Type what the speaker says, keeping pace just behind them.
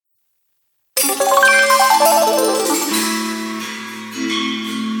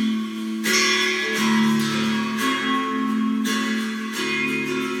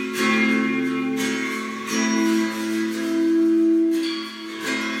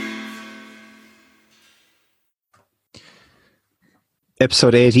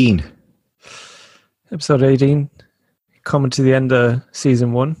Episode 18. Episode 18. Coming to the end of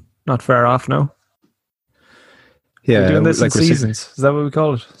season 1. Not far off now. Yeah. We're doing this like in seasons. Is that what we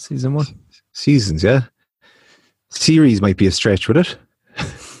call it? Season 1? Seasons, yeah. Series might be a stretch, would it?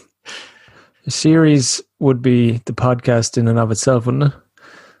 A series would be the podcast in and of itself, wouldn't it?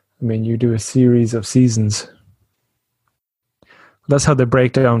 I mean, you do a series of seasons. That's how they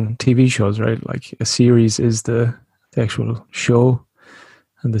break down TV shows, right? Like a series is the actual show,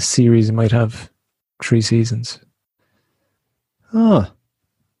 and the series might have 3 seasons. Oh.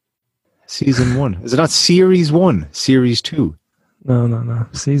 Season 1. Is it not series 1? Series 2? No.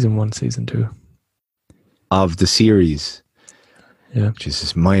 Season 1, season 2. Of the series. Yeah.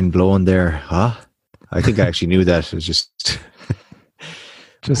 Jesus, mind blowing there, huh? I think I actually knew that. It was just...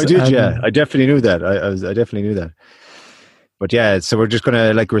 I did, yeah. I definitely knew that. I definitely knew that. But yeah, so we're just going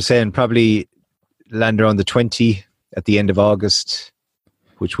to, like we're saying, probably land around the 20 at the end of August,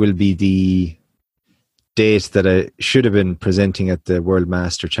 which will be the date that I should have been presenting at the World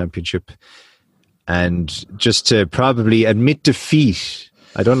Master Championship. And just to probably admit defeat,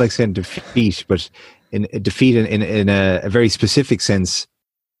 I don't like saying defeat, but in defeat in a very specific sense,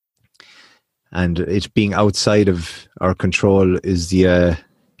 and it being outside of our control, is the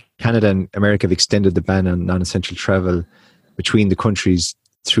Canada and America have extended the ban on non-essential travel between the countries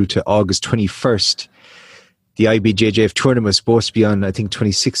through to August 21st. The IBJJF tournament was supposed to be on, I think,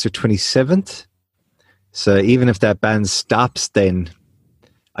 26th or 27th. So even if that ban stops, then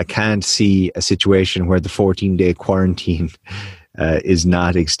I can't see a situation where the 14-day quarantine is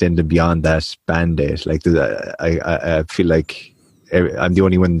not extended beyond that ban date. Like, I feel like I'm the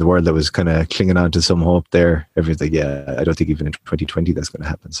only one in the world that was kind of clinging on to some hope there. Everyone's like, yeah, I don't think even in 2020 that's going to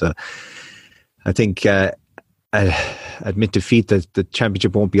happen. So I think I admit defeat that the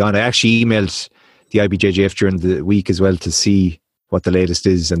championship won't be on. I actually emailed the IBJJF during the week as well to see what the latest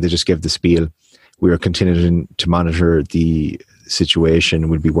is, and they just gave the spiel. We are continuing to monitor the situation.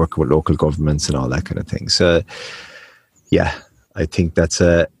 We'll be working with local governments and all that kind of thing. So yeah, I think that's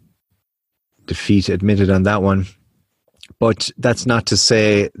a defeat admitted on that one. But that's not to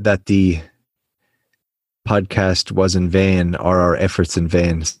say that the podcast was in vain or our efforts in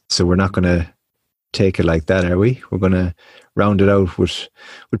vain. So we're not going to take it like that, are we? We're going to round it out with,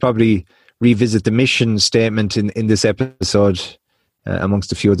 we'll probably revisit the mission statement in this episode,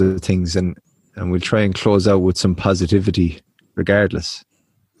 amongst a few other things, and we'll try and close out with some positivity regardless.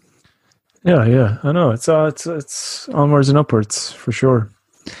 Yeah, I know. It's onwards and upwards for sure.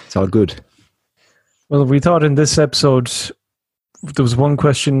 It's all good. Well, we thought in this episode there was one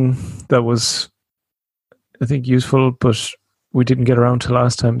question that was, I think, useful, but we didn't get around to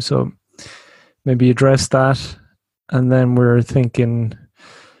last time. So maybe address that, and then we're thinking,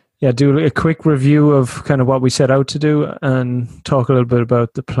 do a quick review of kind of what we set out to do, and talk a little bit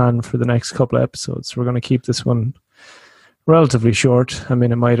about the plan for the next couple of episodes. We're going to keep this one relatively short. I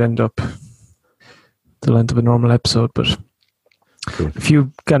mean, it might end up the length of a normal episode, but cool. A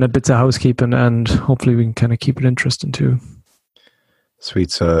few kind of bits of housekeeping, and hopefully we can kind of keep it interesting too.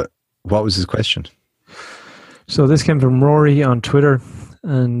 Sweet. So what was his question? So this came from Rory on Twitter,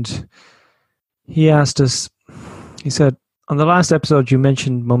 and he asked us, he said, on the last episode you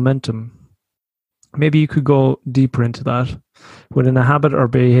mentioned momentum. Maybe you could go deeper into that. Within a habit or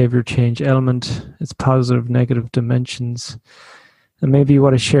behavior change element, its positive, negative dimensions, and maybe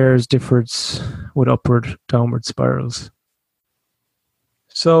what it shares differs with upward, downward spirals.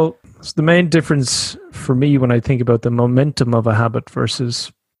 So the main difference for me when I think about the momentum of a habit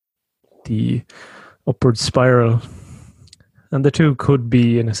versus the upward spiral, and the two could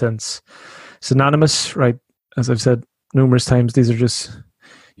be, in a sense, synonymous, right? As I've said numerous times, these are just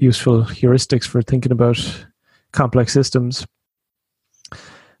useful heuristics for thinking about complex systems.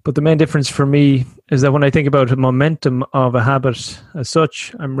 But the main difference for me is that when I think about the momentum of a habit as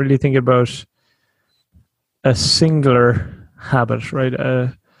such, I'm really thinking about a singular habit, right?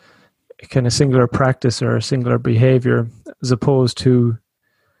 A kind of singular practice or a singular behavior, as opposed to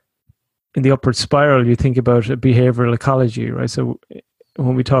in the upward spiral, you think about a behavioral ecology, right? So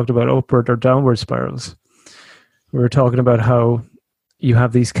when we talked about upward or downward spirals, we were talking about how you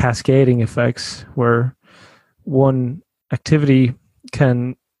have these cascading effects where one activity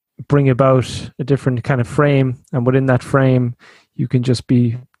can bring about a different kind of frame, and within that frame, you can just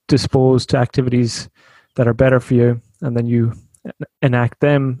be disposed to activities that are better for you, and then you enact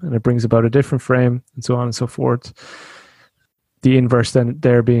them, and it brings about a different frame, and so on and so forth. The inverse then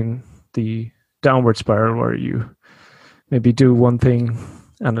there being the downward spiral, where you maybe do one thing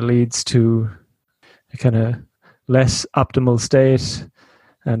and it leads to a kind of less optimal state,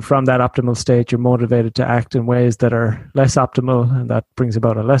 And from that optimal state, you're motivated to act in ways that are less optimal, and that brings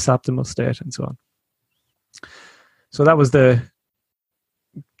about a less optimal state, and so on. So that was the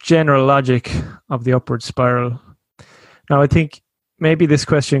general logic of the upward spiral. Now, I think maybe this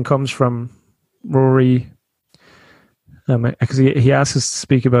question comes from Rory, because he asks us to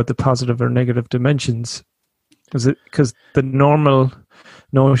speak about the positive or negative dimensions. Because the normal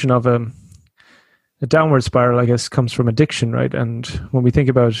notion of a downward spiral, I guess, comes from addiction, right? And when we think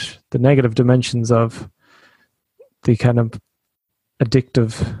about the negative dimensions of the kind of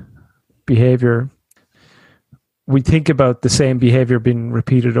addictive behavior, we think about the same behavior being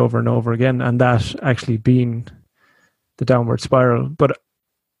repeated over and over again, and that actually being the downward spiral. But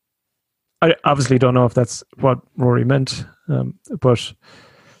I obviously don't know if that's what Rory meant, but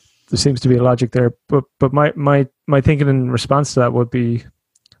there seems to be a logic there. But my thinking in response to that would be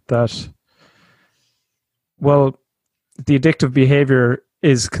that, well, the addictive behavior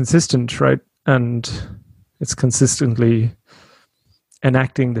is consistent, right? And it's consistently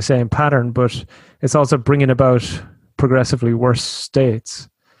enacting the same pattern, but it's also bringing about progressively worse states,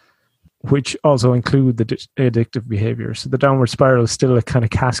 which also include the addictive behavior. So the downward spiral is still a kind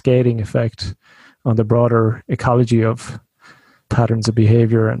of cascading effect on the broader ecology of patterns of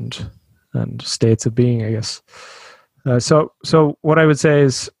behavior and states of being, I guess. So what I would say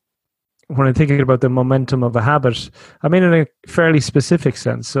is, when I'm thinking about the momentum of a habit, I mean in a fairly specific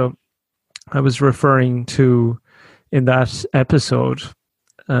sense. So I was referring to, in that episode,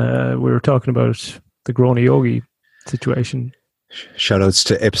 we were talking about the Rona yogi situation. Shout outs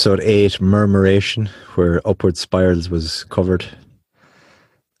to episode 8, Murmuration, where upward spirals was covered.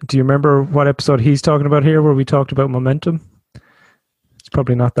 Do you remember what episode he's talking about here, where we talked about momentum? It's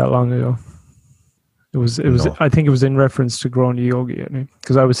probably not that long ago. It was. No. I think it was in reference to Rona yogi,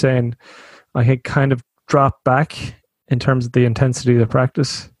 because I was saying I had kind of dropped back in terms of the intensity of the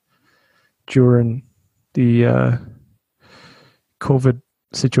practice during the COVID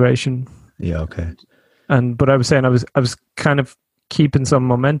situation. Yeah. Okay. But I was saying I was kind of keeping some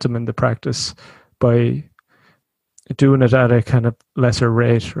momentum in the practice by doing it at a kind of lesser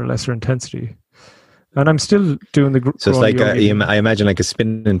rate or lesser intensity. And I'm still doing the. So it's like I imagine like a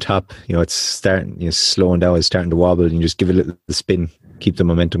spinning top. It's starting, slowing down, it's starting to wobble, and you just give it a little spin, keep the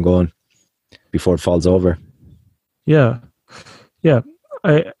momentum going before it falls over. Yeah.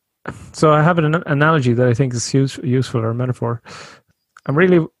 So I have an analogy that I think is useful, or a metaphor. And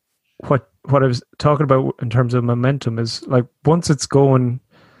really, what I was talking about in terms of momentum is, like, once it's going,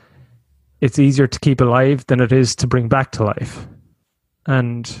 it's easier to keep alive than it is to bring back to life.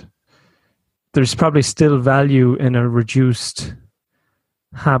 And there's probably still value in a reduced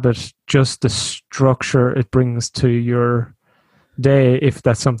habit, just the structure it brings to your day, if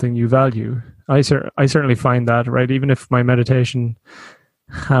that's something you value. I certainly find that, right? Even if my meditation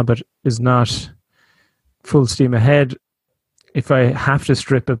habit is not full steam ahead, if I have to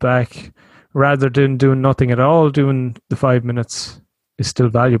strip it back, rather than doing nothing at all, doing the 5 minutes is still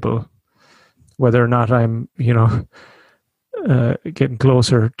valuable. Whether or not I'm, getting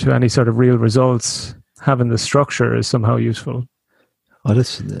closer to any sort of real results, having the structure is somehow useful. Oh,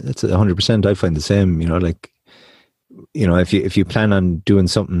 that's 100%. I find the same. If you plan on doing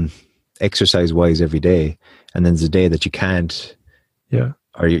something exercise wise every day, and then there's a day that you can't,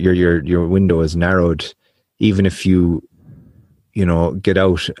 or your window is narrowed, even if you get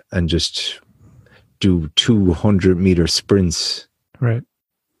out and just do 200-meter sprints, right?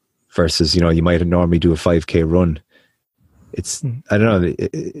 Versus you might normally do a 5K run. It's I don't know.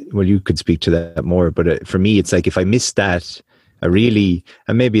 Well, you could speak to that more, but for me, it's like if I miss that, and maybe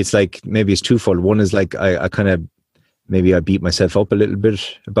it's twofold. One is like I kind of, maybe I beat myself up a little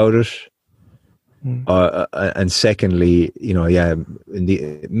bit about it, and secondly,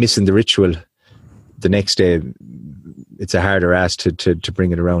 missing the ritual the next day, it's a harder ask to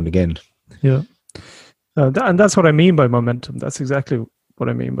bring it around again. Yeah, and that's what I mean by momentum. That's exactly what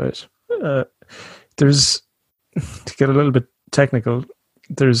I mean by it. There's, to get a little bit technical,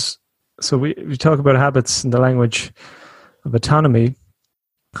 we talk about habits in the language of autonomy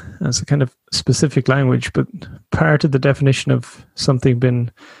as a kind of specific language, but part of the definition of something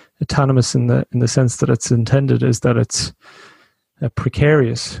being autonomous in the sense that it's intended is that it's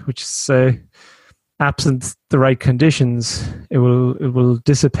precarious, which is absent the right conditions, it will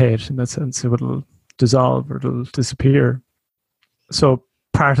dissipate. In that sense, it will dissolve, or it'll disappear. So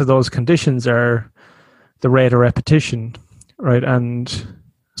part of those conditions are the rate of repetition, right? And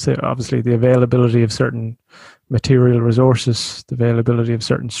so obviously the availability of certain material resources, the availability of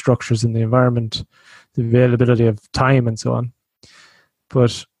certain structures in the environment, the availability of time, and so on.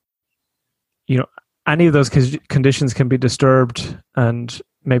 But any of those conditions can be disturbed, and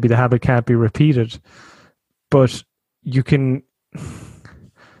maybe the habit can't be repeated, but you can.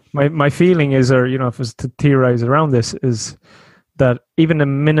 My feeling is, or if I was to theorize around this, is that even a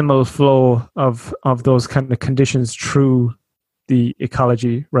minimal flow of those kind of conditions through the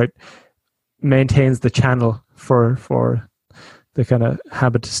ecology, right, maintains the channel for the kind of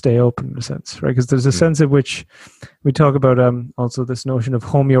habit to stay open, in a sense, right? Because there's a sense in which we talk about also this notion of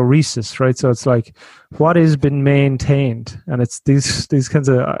homeorhesis, right? So it's like what has been maintained, and it's these kinds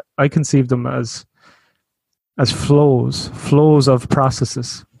of, I conceive them as flows of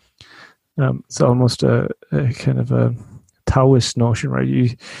processes. It's almost a kind of a Taoist notion, right? You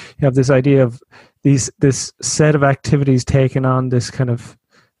have this idea of this set of activities taking on this kind of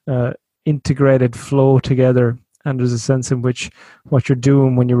integrated flow together, and there's a sense in which what you're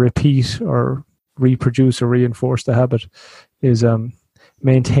doing when you repeat or reproduce or reinforce the habit is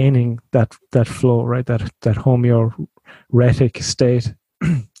maintaining that flow, right? That homeoretic state.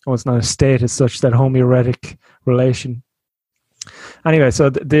 Oh, it's not a state as such, that homeoretic relation. Anyway, so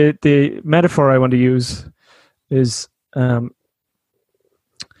the metaphor I want to use is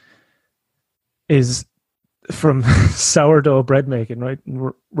from sourdough bread making, right?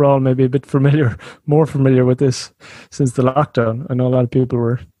 We're all maybe a bit more familiar with this since the lockdown. I know a lot of people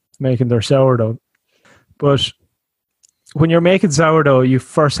were making their sourdough. But when you're making sourdough, you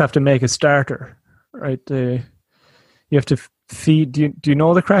first have to make a starter, right? You have to feed. Do you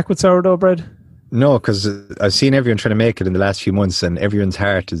know the crack with sourdough bread? No, because I've seen everyone trying to make it in the last few months, and everyone's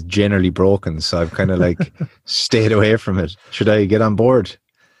heart is generally broken. So I've kind of like stayed away from it. Should I get on board?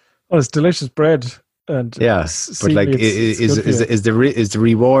 Oh, it's delicious bread, and yeah, but like, is the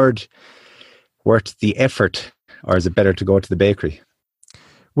reward worth the effort, or is it better to go to the bakery?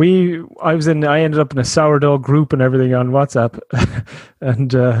 I ended up in a sourdough group and everything on WhatsApp, and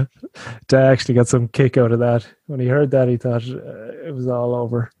Dad actually got some kick out of that. When he heard that, he thought it was all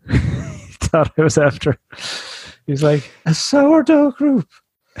over. He thought it was after. He's like, a sourdough group,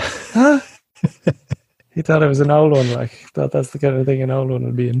 huh? He thought it was an old one. Like, thought that's the kind of thing an old one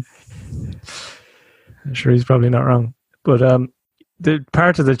would be in. I'm sure he's probably not wrong. But the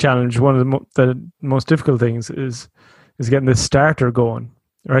part of the challenge, one of the most difficult things is getting the starter going.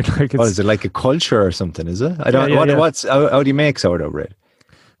 Right, like is it like a culture or something? Is it? I don't. How do you make sourdough bread?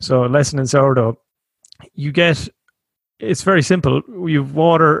 So, lesson in sourdough, it's very simple. You've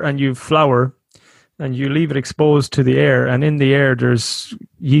water and you've flour, and you leave it exposed to the air, and in the air there's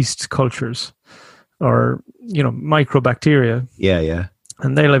yeast cultures, or microbacteria. Yeah.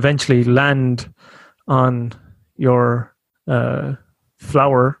 And they'll eventually land on your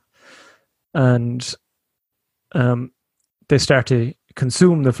flour, and they start to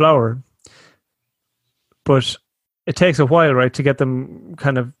consume the flour, but it takes a while, right, to get them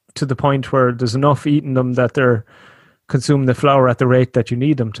kind of to the point where there's enough eating them that they're consuming the flour at the rate that you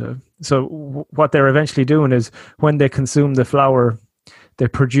need them to. So what they're eventually doing is, when they consume the flour, they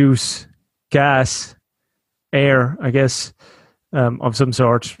produce gas, air, I guess, of some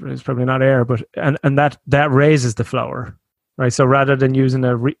sort. It's probably not air, but and that raises the flour, right? So rather than using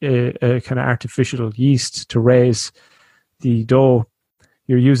a kind of artificial yeast to raise the dough,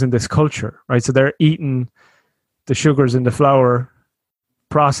 you're using this culture, right? So they're eating the sugars in the flour,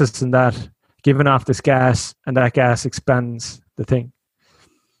 processing that, giving off this gas, and that gas expands the thing.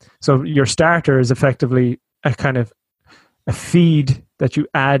 So your starter is effectively a kind of a feed that you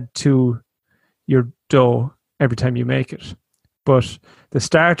add to your dough every time you make it. But the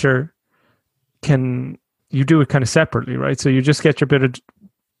starter you do it kind of separately, right? So you just get your bit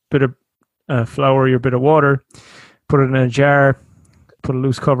of flour, your bit of water, put it in a jar, put a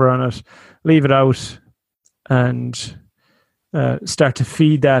loose cover on it, leave it out, and start to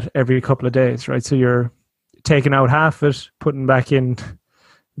feed that every couple of days, right? So you're taking out half of it, putting back in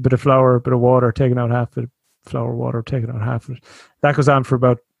a bit of flour, a bit of water, taking out half of it, flour, water, taking out half of it. That goes on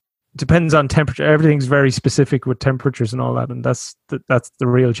for depends on temperature. Everything's very specific with temperatures and all that, and that's the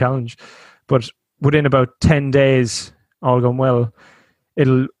real challenge. But within about 10 days, all going well,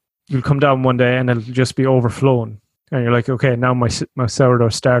 you'll come down one day and it'll just be overflowing. And you're like, okay, now my sourdough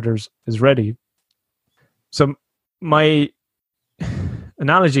starters is ready. So my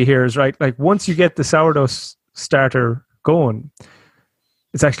analogy here is, right, like once you get the sourdough starter going,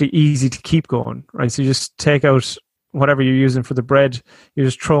 it's actually easy to keep going, right? So you just take out whatever you're using for the bread, you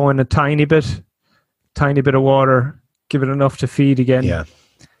just throw in a tiny bit of water, give it enough to feed again. Yeah.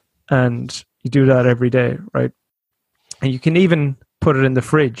 And you do that every day, right? And you can even put it in the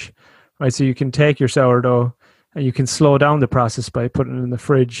fridge, right? So you can take your sourdough and you can slow down the process by putting it in the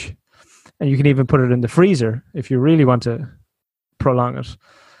fridge. And you can even put it in the freezer if you really want to prolong it.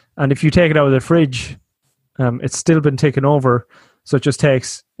 And if you take it out of the fridge, it's still been taken over So it just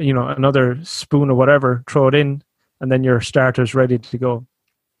takes, another spoon or whatever, throw it in, and then your starter's ready to go.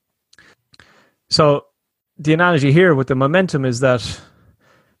 So the analogy here with the momentum is that,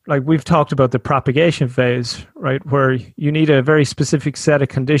 like we've talked about the propagation phase, right, where you need a very specific set of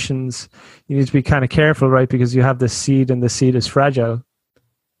conditions. You need to be kind of careful, right, because you have the seed and the seed is fragile.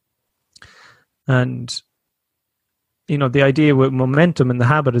 And, the idea with momentum in the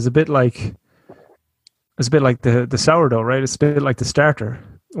habit is a bit like the sourdough, right? It's a bit like the starter.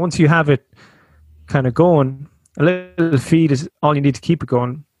 Once you have it kind of going, a little feed is all you need to keep it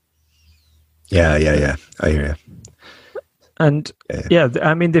going. Yeah. I hear you. And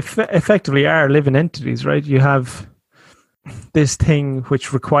they effectively are living entities, right? You have this thing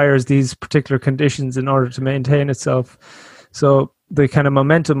which requires these particular conditions in order to maintain itself. So the kind of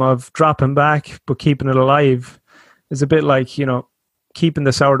momentum of dropping back but keeping it alive is a bit like, keeping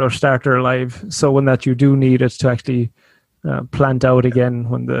the sourdough starter alive. So when that you do need it to actually plant out again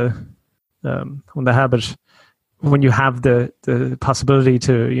when the habit, when you have the possibility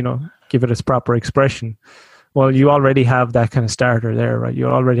to, give it its proper expression. Well, you already have that kind of starter there, right? You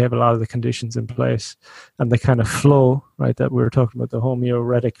already have a lot of the conditions in place, and the kind of flow, right, that we were talking about, the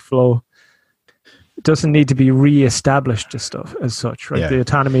homeorhetic flow, it doesn't need to be re-established as such, right? Yeah. The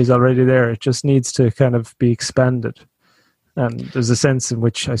autonomy is already there. It just needs to kind of be expanded. And there's a sense in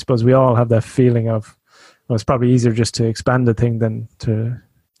which I suppose we all have that feeling of, well, it's probably easier just to expand the thing than to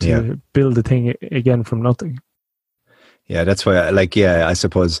build the thing again from nothing. Yeah, that's why I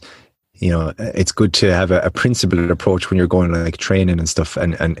suppose, it's good to have a principled approach when you're going like training and stuff,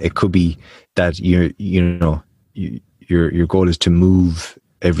 and it could be that your goal is to move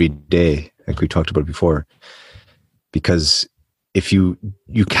every day, like we talked about before, because if you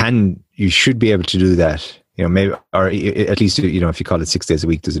should be able to do that, maybe, or at least, if you call it 6 days a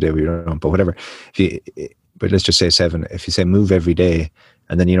week, there's a day where you don't, but whatever. But let's just say 7. If you say move every day,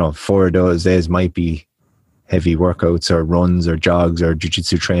 and then 4 of those days might be heavy workouts or runs or jogs or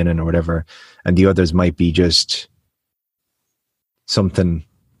jiu-jitsu training or whatever, and the others might be just something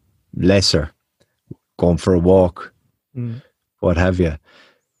lesser, going for a walk, what have you.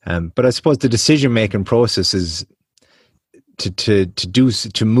 But I suppose the decision-making process is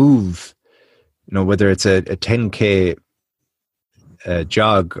to move, whether it's a 10K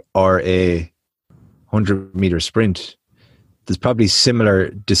jog or a 100-meter sprint. There's probably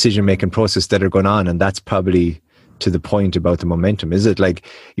similar decision-making process that are going on, and that's probably to the point about the momentum. Is it like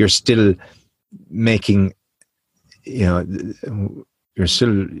you're still making, you're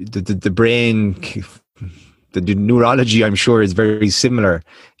still, the brain, the neurology, I'm sure, is very similar.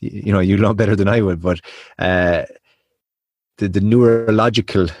 You know better than I would, but the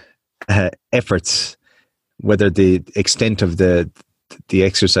neurological efforts, whether the extent of the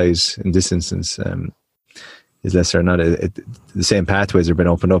exercise in this instance is less or not, the same pathways have been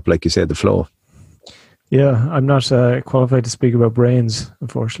opened up, like you said, the flow. Yeah, I'm not qualified to speak about brains,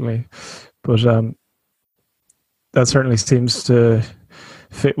 unfortunately, but that certainly seems to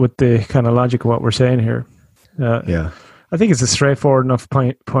fit with the kind of logic of what we're saying here. I think it's a straightforward enough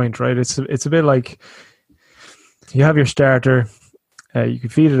point, right? It's a bit like you have your starter, you can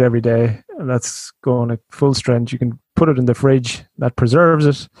feed it every day, and that's going at full strength. You can put it in the fridge, that preserves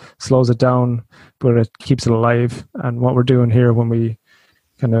it, slows it down, but it keeps it alive. And what we're doing here when we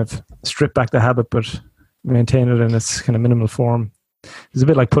kind of strip back the habit but maintain it in its kind of minimal form is a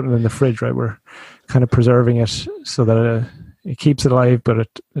bit like putting it in the fridge, right? We're kind of preserving it so that it keeps it alive, but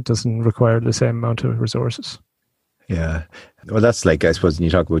it doesn't require the same amount of resources. Yeah. Well, that's like, I suppose, when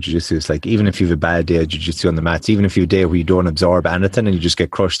you talk about jiu-jitsu, it's like, even if you have a bad day of jiu-jitsu on the mats, even if you have a day where you don't absorb anything and you just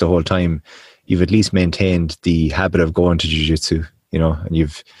get crushed the whole time, you've at least maintained the habit of going to jiu-jitsu,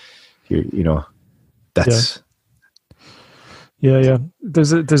 and that's... Yeah.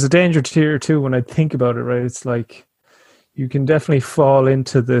 There's a danger here too when I think about it, right? It's like you can definitely fall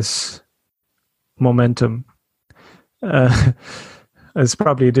into this momentum. It's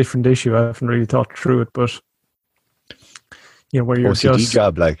probably a different issue. I haven't really thought through it, but where you're OCD just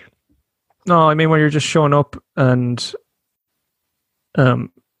job, like. No, I mean where you're just showing up and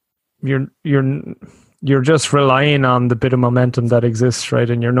you're just relying on the bit of momentum that exists, right?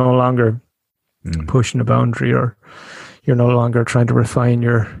 And you're no longer pushing a boundary, or you're no longer trying to refine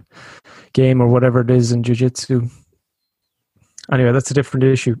your game or whatever it is in jiu-jitsu. Anyway, that's a different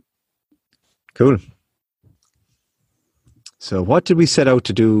issue. Cool. So what did we set out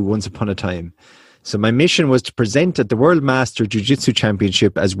to do once upon a time? So my mission was to present at the World Master Jiu-Jitsu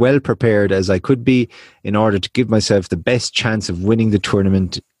Championship as well prepared as I could be in order to give myself the best chance of winning the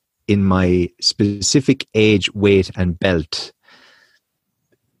tournament in my specific age, weight and belt.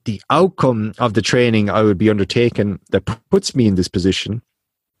 the outcome of the training I would be undertaking that puts me in this position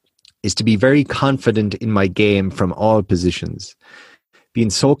is to be very confident in my game from all positions, being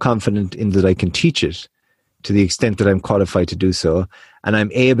so confident in that I can teach it to the extent that I'm qualified to do so, and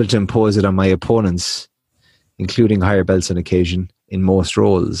I'm able to impose it on my opponents, including higher belts on occasion, in most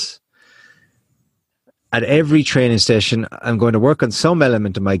roles. At every training session, I'm going to work on some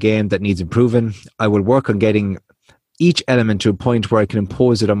element of my game that needs improving. I will work on getting each element to a point where I can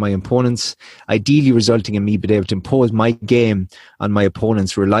impose it on my opponents, ideally resulting in me being able to impose my game on my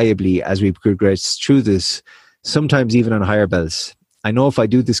opponents reliably as we progress through this, sometimes even on higher belts. I know if I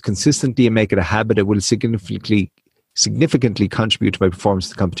do this consistently and make it a habit, it will significantly contribute to my performance in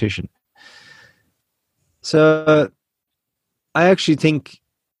the competition. So I actually think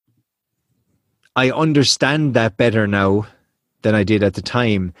I understand that better now than I did at the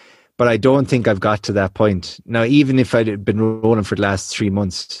time, but I don't think I've got to that point. Now, even if I'd been rolling for the last 3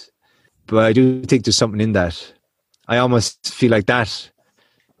 months, but I do think there's something in that. I almost feel like that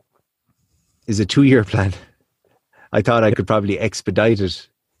is a 2-year plan. I thought I could probably expedite it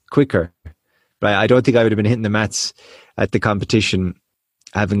quicker, but I don't think I would have been hitting the mats at the competition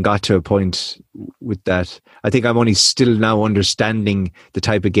having got to a point with that. I think I'm only still now understanding the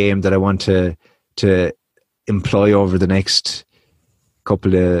type of game that I want to employ over the next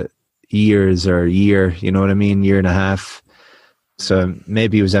couple of years or year, you know what I mean? Year and a half. So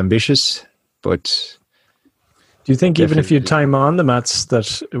maybe it was ambitious, but... Do you think even if you had time on the mats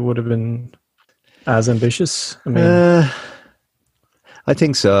that it would have been as ambitious? I mean, I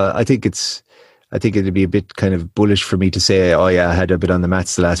think so. I think it'd be a bit kind of bullish for me to say, oh yeah, I had a bit on the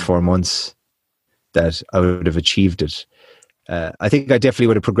mats the last 4 months, that I would have achieved it. I think I definitely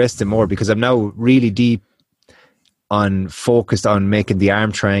would have progressed it more because I'm now really deep on focused on making the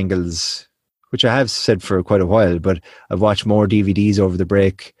arm triangles, which I have said for quite a while, but I've watched more DVDs over the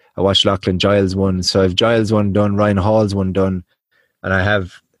break. I watched Lachlan Giles one. So I've Giles one done, Ryan Hall's one done, and I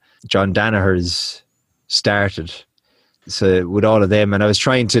have John Danaher's started. So with all of them, and I was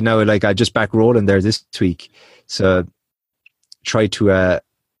trying to now, like I just back rolling there this week. So trying to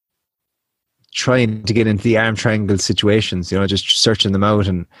get into the arm triangle situations, just searching them out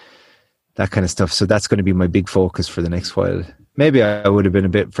and that kind of stuff. So that's going to be my big focus for the next while. Maybe I would have been a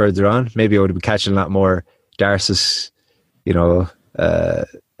bit further on. Maybe I would have been catching a lot more Darcis,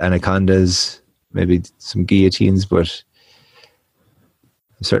 anacondas, maybe some guillotines, but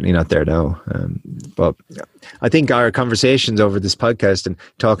I'm certainly not there now. But I think our conversations over this podcast and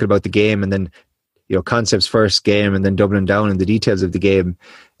talking about the game and then, concepts first, game, and then doubling down on the details of the game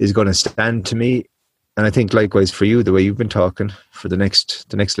is going to stand to me. And I think likewise for you, the way you've been talking for the next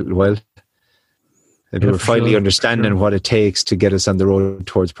little while. Maybe we're finally understanding what it takes to get us on the road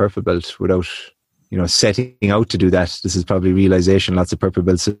towards purple belt without, setting out to do that. This is probably realization. Lots of purple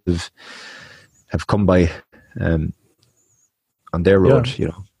belts have come by on their road,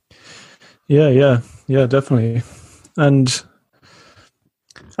 Yeah, definitely. And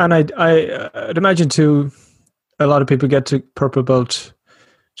I'd imagine too, a lot of people get to purple belt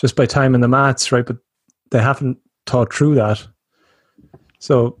just by time in the mats, right? But they haven't thought through that.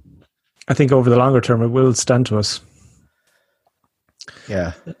 So I think over the longer term, it will stand to us.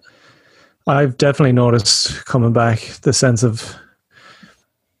 Yeah. I've definitely noticed coming back the sense of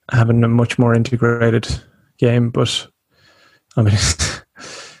having a much more integrated game, but I mean, it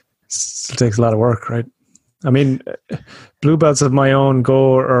still takes a lot of work, right? I mean, blue belts of my own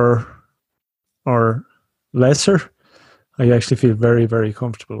go or lesser, I actually feel very, very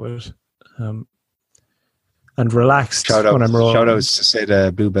comfortable with, and relaxed when I'm rolling. Shout outs to say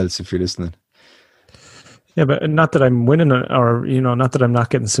the blue belts if you're listening. Yeah, but not that I'm winning or, not that I'm not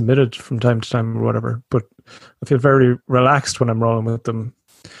getting submitted from time to time or whatever, but I feel very relaxed when I'm rolling with them.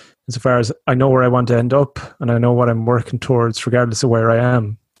 As far as I know where I want to end up and I know what I'm working towards regardless of where I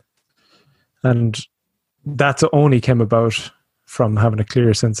am. And that's only came about from having a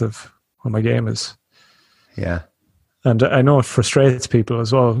clear sense of what my game is. Yeah. And I know it frustrates people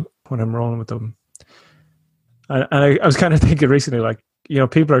as well when I'm rolling with them. And I was kind of thinking recently, like,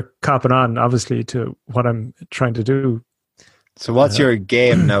 people are copping on, obviously, to what I'm trying to do. So what's your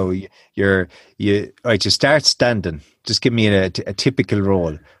game now? You start standing. Just give me a typical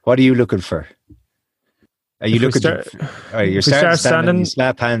roll. What are you looking for? Are you looking you start standing, you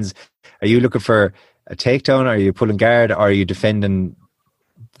slap hands. Are you looking for a takedown? Are you pulling guard? Or are you defending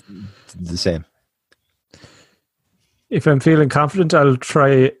the same? If I'm feeling confident, I'll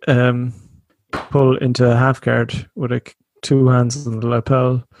try pull into a half guard with like 2 hands on the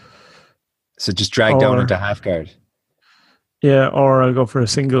lapel. So just drag down into half guard. Yeah, or I'll go for a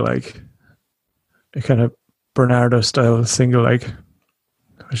single leg, a kind of Bernardo style single leg.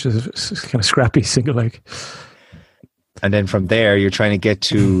 which is kind of scrappy single leg. And then from there, you're trying to get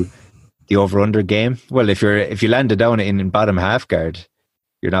to the over-under game. Well, if you land it down in bottom half guard,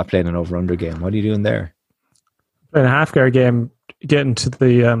 you're not playing an over-under game. What are you doing there? Playing a half guard game, getting to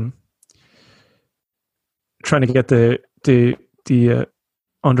the trying to get the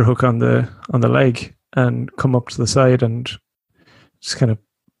underhook on the leg and come up to the side and just kind of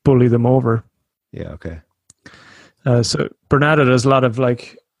bully them over. Yeah. Okay. So Bernardo does a lot of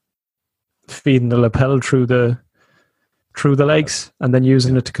like feeding the lapel through the legs and then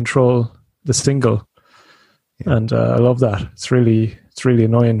using it to control the single. Yeah. And I love that. It's really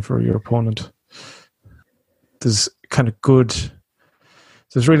annoying for your opponent. There's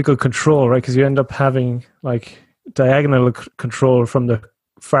really good control, right? Because you end up having like diagonal control from the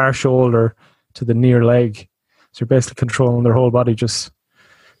far shoulder to the near leg. So you're basically controlling their whole body just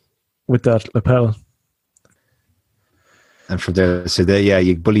with that lapel. And from there,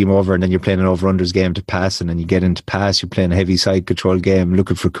 you bully him over, and then you're playing an over-unders game to pass, and then you get into pass, you're playing a heavy side control game,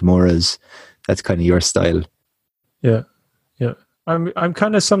 looking for Kimuras. That's kind of your style. Yeah. I'm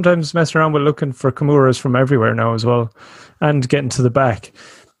kind of sometimes messing around with looking for Kimuras from everywhere now as well, and getting to the back.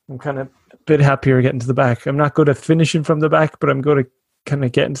 I'm kind of a bit happier getting to the back. I'm not good at finishing from the back, but I'm good at kind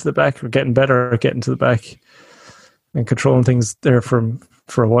of getting to the back, or getting better at getting to the back and controlling things there for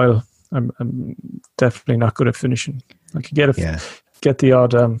a while. I'm definitely not good at finishing. I could get the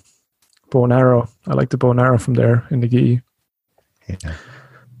odd bow and arrow. I like the bow and arrow from there in the gi. Yeah.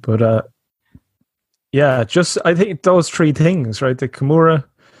 But just I think those three things, right? The Kimura,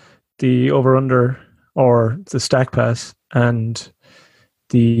 the over under or the stack pass, and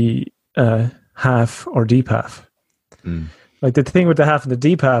the half or deep half. Mm. Like the thing with the half and the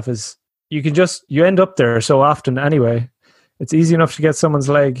deep half is you end up there so often anyway. It's easy enough to get someone's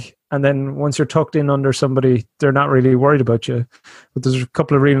leg, and then once you're tucked in under somebody, they're not really worried about you. But there's a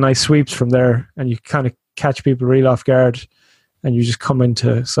couple of really nice sweeps from there, and you kind of catch people real off guard, and you just come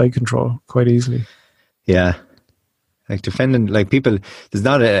into side control quite easily. Yeah. Like defending, like people, there's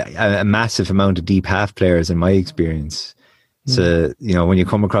not a massive amount of deep half players in my experience. So, when you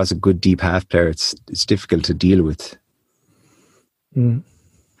come across a good deep half player, it's difficult to deal with. Mm.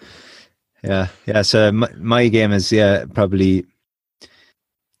 Yeah. So my game is probably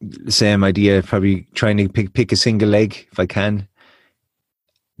the same idea. Probably trying to pick a single leg if I can.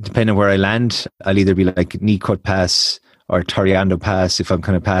 Depending on where I land, I'll either be like knee cut pass or Toriando pass if I'm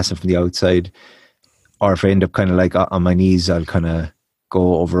kind of passing from the outside, or if I end up kind of like on my knees, I'll kind of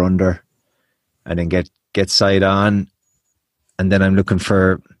go over under, and then get side on, and then I'm looking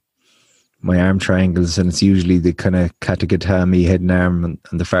for my arm triangles, and it's usually the kind of katagatami head and arm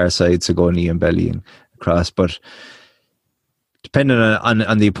on the far side, so go knee and belly and across. But depending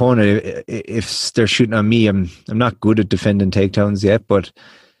on the opponent, if they're shooting on me, I'm not good at defending takedowns yet, but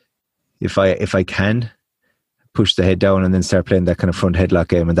if I can push the head down and then start playing that kind of front headlock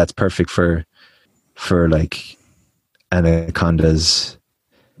game, and that's perfect for like anacondas,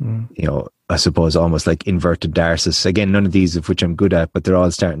 I suppose almost like inverted darces. Again, none of these of which I'm good at, but they're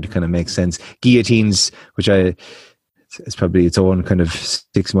all starting to kind of make sense. Guillotines, which it's probably its own kind of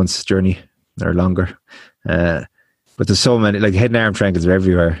 6 months journey or longer. But there's so many, like head and arm triangles are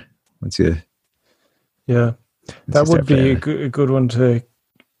everywhere. That would be a good one to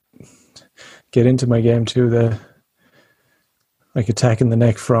get into my game too. Like attacking the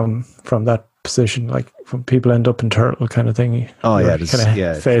neck from that position, like when people end up in turtle kind of thing.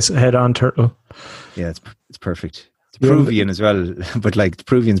 Face head on turtle. Yeah, it's perfect. It's Peruvian as well, but like the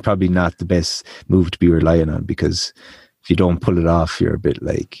Peruvian's probably not the best move to be relying on, because if you don't pull it off, you're a bit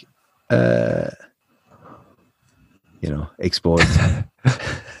like, exposed.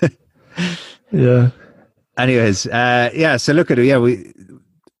 Yeah. Anyways, so look at it.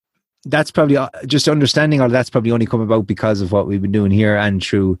 That's probably just understanding all that's probably only come about because of what we've been doing here, and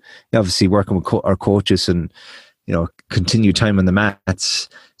through obviously working with our coaches and continue time on the mats.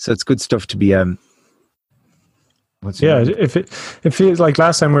 So it's good stuff to be. If it feels like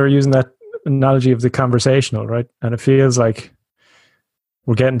last time we were using that analogy of the conversational, right? And it feels like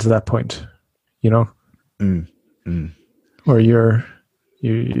we're getting to that point, where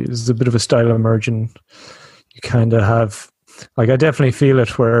there's a bit of a style emerging. You kind of have, like, I definitely feel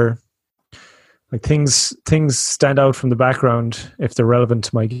it where. Like things stand out from the background if they're relevant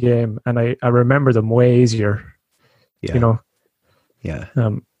to my game, and I remember them way easier.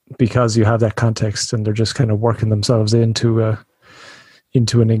 Because you have that context, and they're just kind of working themselves into an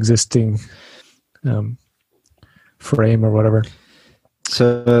existing frame or whatever.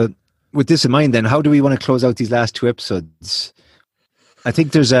 So, with this in mind, then, how do we want to close out these last two episodes? I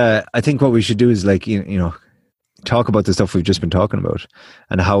think what we should do is, like, talk about the stuff we've just been talking about,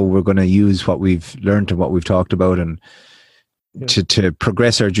 and how we're going to use what we've learned and what we've talked about, and to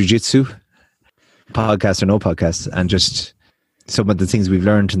progress our jiu-jitsu, podcast or no podcast, and just some of the things we've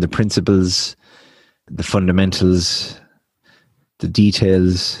learned and the principles, the fundamentals, the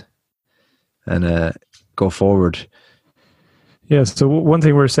details, and go forward. Yeah, so one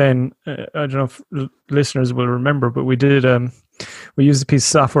thing we're saying, I don't know if listeners will remember, but we did, we used a piece of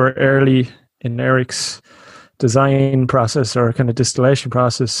software early in Eric's design process, or kind of distillation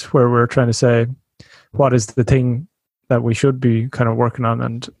process, where we're trying to say, what is the thing that we should be kind of working on?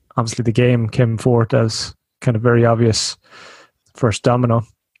 And obviously the game came forth as kind of very obvious first domino.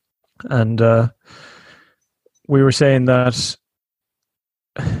 And we were saying that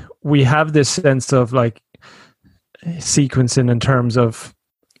we have this sense of like sequencing in terms of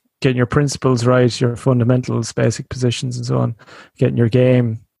getting your principles right, your fundamentals, basic positions and so on, getting your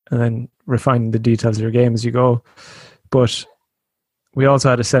game, and then refining the details of your game as you go. But we also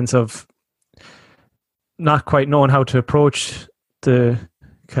had a sense of not quite knowing how to approach the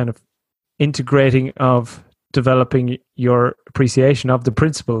kind of integrating of developing your appreciation of the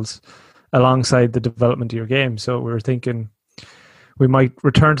principles alongside the development of your game. So we were thinking we might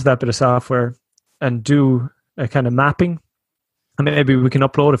return to that bit of software and do a kind of mapping, and maybe we can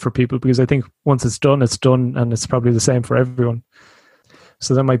upload it for people, because I think once it's done, and it's probably the same for everyone.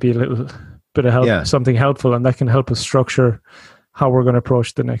 So that might be a little bit of help, something helpful, and that can help us structure how we're going to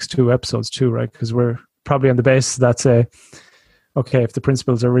approach the next 2 episodes too, right? Because we're probably on the basis that say, okay, if the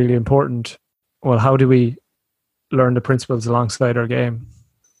principles are really important, well, how do we learn the principles alongside our game?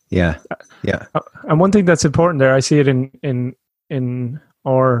 Yeah. And one thing that's important there, I see it in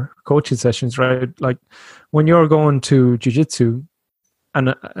our coaching sessions, right? Like when you're going to jiu-jitsu,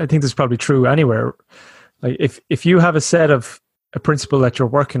 and I think this is probably true anywhere, like if you have a set of a principle that you're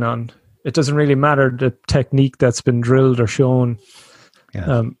working on, it doesn't really matter the technique that's been drilled or shown.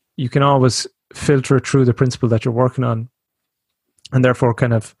 You can always filter it through the principle that you're working on, and therefore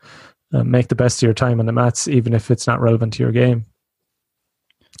kind of make the best of your time on the mats, even if it's not relevant to your game.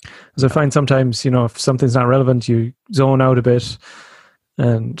 Because I find sometimes, if something's not relevant, you zone out a bit,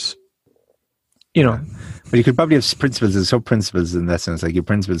 and but you could probably have principles and sub-principles in that sense. Like your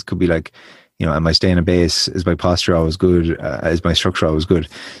principles could be like, am I staying in base? Is my posture always good? Is my structure always good?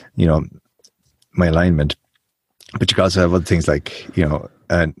 My alignment. But you can also have other things like,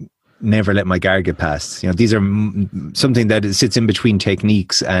 never let my guard get past. These are something that sits in between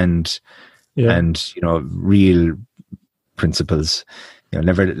techniques and real principles.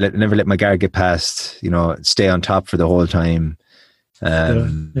 Never let my guard get past. Stay on top for the whole time.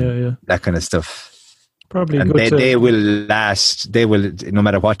 That kind of stuff. Probably, and they will last. They will, no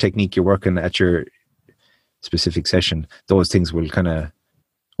matter what technique you're working at your specific session, those things will kind of,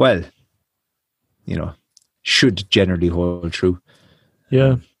 should generally hold true.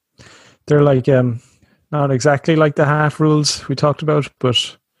 Yeah, they're like not exactly like the half rules we talked about,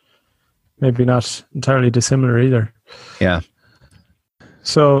 but maybe not entirely dissimilar either. Yeah.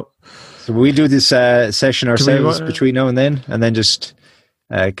 So we do this session ourselves between now and then just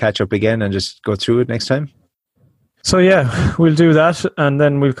catch up again and just go through it next time. So we'll do that, and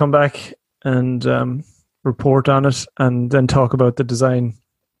then we'll come back and report on it, and then talk about the design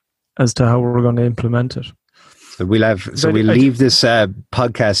as to how we're going to implement it. So we'll leave this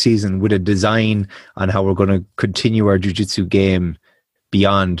podcast season with a design on how we're going to continue our jiu-jitsu game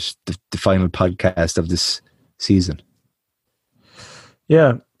beyond the final podcast of this season.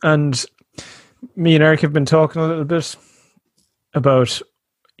 Yeah, and me and Eric have been talking a little bit about,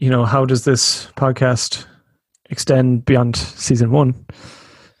 how does this podcast extend beyond season 1?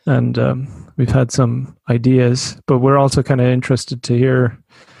 And we've had some ideas, but we're also kind of interested to hear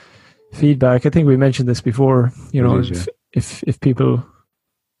feedback. I think we mentioned this before, if people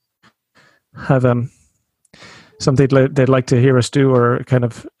have something they'd like to hear us do, or kind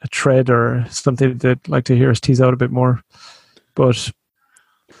of a thread or something they'd like to hear us tease out a bit more. But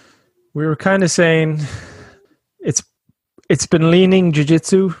we were kind of saying it's been leaning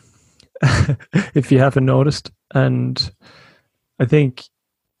jiu-jitsu, if you haven't noticed. And I think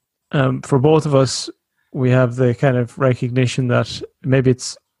for both of us, we have the kind of recognition that maybe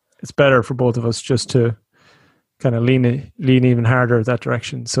it's better for both of us just to kind of lean even harder that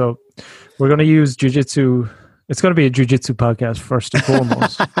direction. So we're going to use jiu-jitsu. It's going to be a jiu-jitsu podcast first and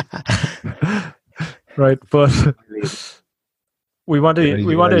foremost. Right. But we want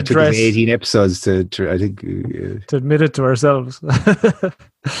to address 18 episodes to I think to admit it to ourselves.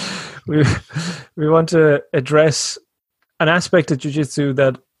 we want to address an aspect of jiu-jitsu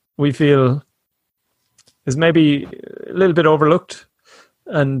that we feel is maybe a little bit overlooked,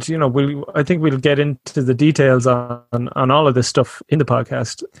 And I think we'll get into the details on all of this stuff in the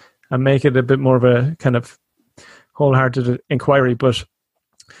podcast and make it a bit more of a kind of wholehearted inquiry. But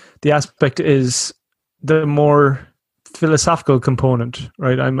the aspect is the more philosophical component,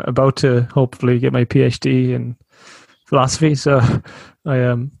 right? I'm about to hopefully get my PhD in philosophy, so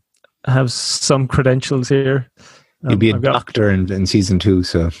I have some credentials here. You'll be a doctor in season 2,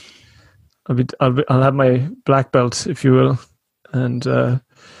 so I'll have my black belt, if you will, and that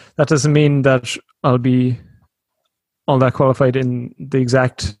doesn't mean that I'll be all that qualified in the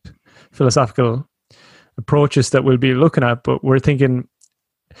exact philosophical approaches that we'll be looking at, but we're thinking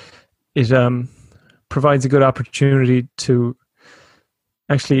it provides a good opportunity to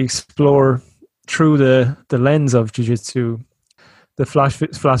actually explore through the lens of jiu-jitsu the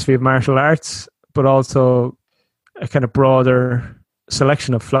philosophy of martial arts, but also a kind of broader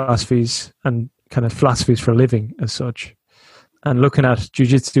selection of philosophies and kind of philosophies for living as such, and looking at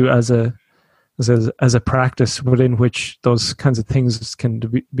jiu-jitsu as a practice within which those kinds of things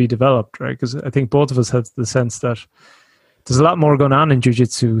can be developed, right? Because I think both of us have the sense that there's a lot more going on in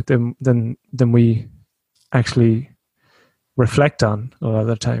jiu-jitsu than we actually reflect on a lot of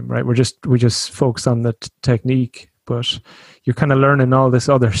the time, right? We just focus on the technique, but you're kind of learning all this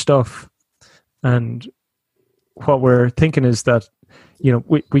other stuff. And what we're thinking is that,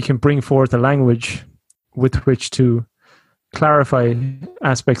 we can bring forth a language with which to clarify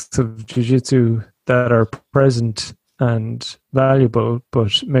aspects of jiu-jitsu that are present and valuable,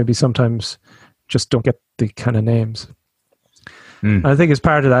 but maybe sometimes just don't get the kind of names. I think as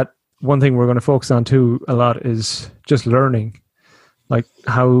part of that, one thing we're going to focus on too a lot is just learning. Like,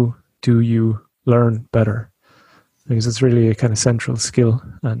 how do you learn better? Because it's really a kind of central skill,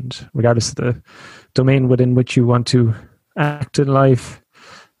 and regardless of the domain within which you want to act in life,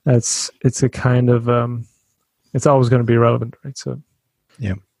 it's a kind of it's always going to be relevant, right? So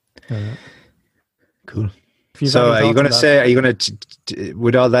yeah, cool. So are you going to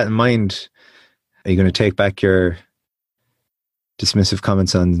with all that in mind, are you going to take back your dismissive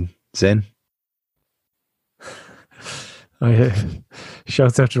comments on Zen?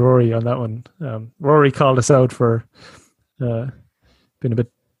 Shouts out to Rory on that one. Rory called us out for being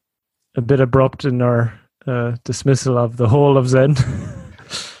a bit abrupt in our dismissal of the whole of Zen.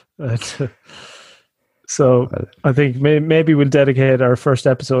 So I think maybe we'll dedicate our first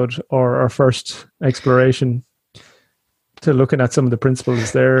episode or our first exploration to looking at some of the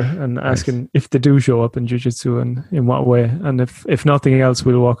principles there and asking if they do show up in jiu-jitsu and in what way. And if nothing else,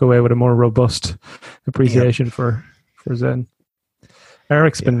 we'll walk away with a more robust appreciation for Zen.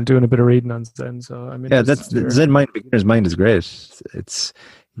 Eric's been doing a bit of reading on Zen, so I mean, that's Zen mind. Beginner's mind is great. It's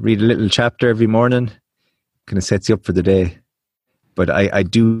read a little chapter every morning, kind of sets you up for the day. But I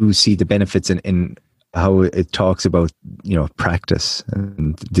do see the benefits in how it talks about practice,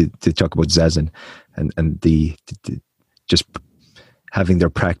 and they talk about zazen and the just having their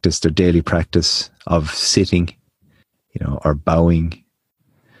practice, their daily practice of sitting, or bowing,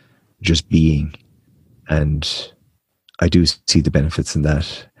 just being. And I do see the benefits in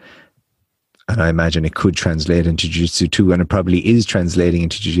that. And I imagine it could translate into jiu-jitsu too, and it probably is translating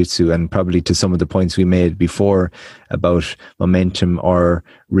into jiu-jitsu, and probably to some of the points we made before about momentum or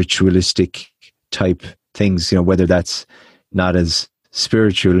ritualistic type things, whether that's not as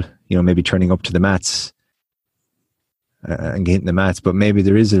spiritual, maybe turning up to the mats and getting the mats, but maybe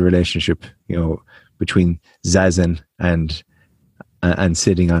there is a relationship, between zazen and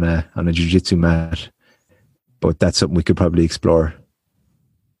sitting on a jiu-jitsu mat. But that's something we could probably explore.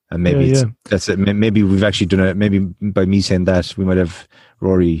 And maybe that's it. Maybe we've actually done it. Maybe by me saying that, we might have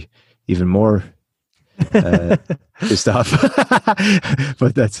Rory even more pissed off.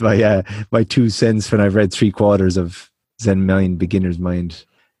 But that's my 2 cents when I've read 3/4 of Zen Mind, Beginner's Mind.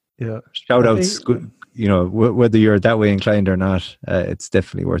 Yeah, shout outs. Good, whether you're that way inclined or not, it's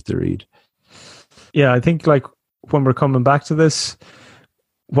definitely worth the read. Yeah, I think like when we're coming back to this,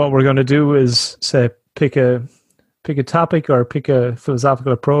 what we're going to do is say pick a topic or pick a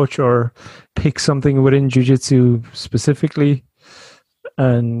philosophical approach or pick something within jiu-jitsu specifically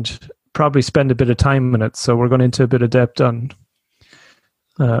and probably spend a bit of time in it. So we're going into a bit of depth on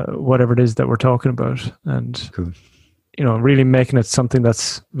whatever it is that we're talking about, and cool. Really making it something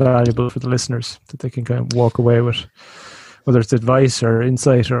that's valuable for the listeners that they can kind of walk away with, whether it's advice or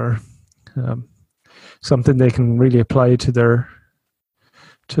insight or something they can really apply to their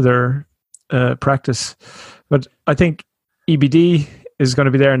practice. But I think EBD is going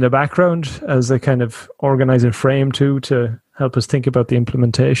to be there in the background as a kind of organizing frame too, to help us think about the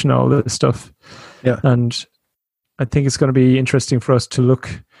implementation, all this stuff. Yeah. And I think it's going to be interesting for us to look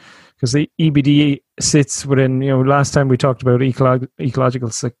because the EBD sits within, last time we talked about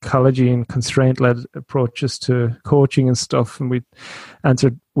ecological psychology and constraint-led approaches to coaching and stuff, and we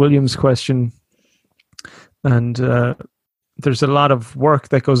answered William's question. And there's a lot of work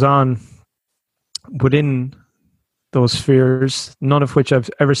that goes on within those spheres, none of which I've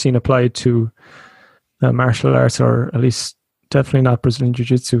ever seen applied to martial arts, or at least definitely not Brazilian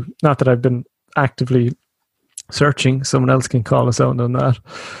Jiu-Jitsu. Not that I've been actively searching, someone else can call us out on that.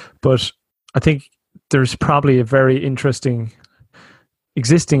 But I think there's probably a very interesting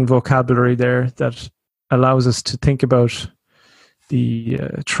existing vocabulary there that allows us to think about the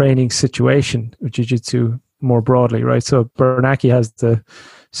training situation of Jiu-Jitsu more broadly, right? So Bernanke has the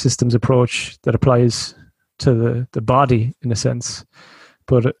systems approach that applies to the body in a sense.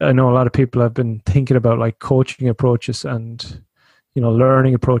 But I know a lot of people have been thinking about like coaching approaches and,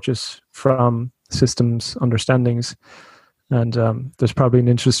 learning approaches from systems understandings. And there's probably an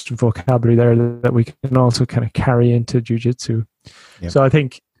interesting vocabulary there that we can also kind of carry into Jiu-Jitsu. Yep. So I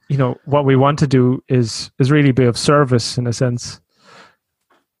think, what we want to do is really be of service in a sense.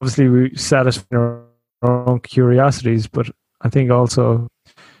 Obviously, we satisfy our own curiosities, but I think also,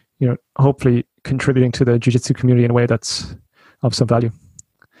 hopefully contributing to the Jiu-Jitsu community in a way that's of some value.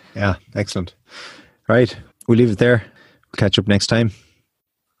 Yeah, excellent. Right, we'll leave it there. We'll catch up next time.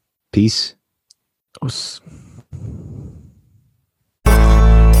 Peace. Us.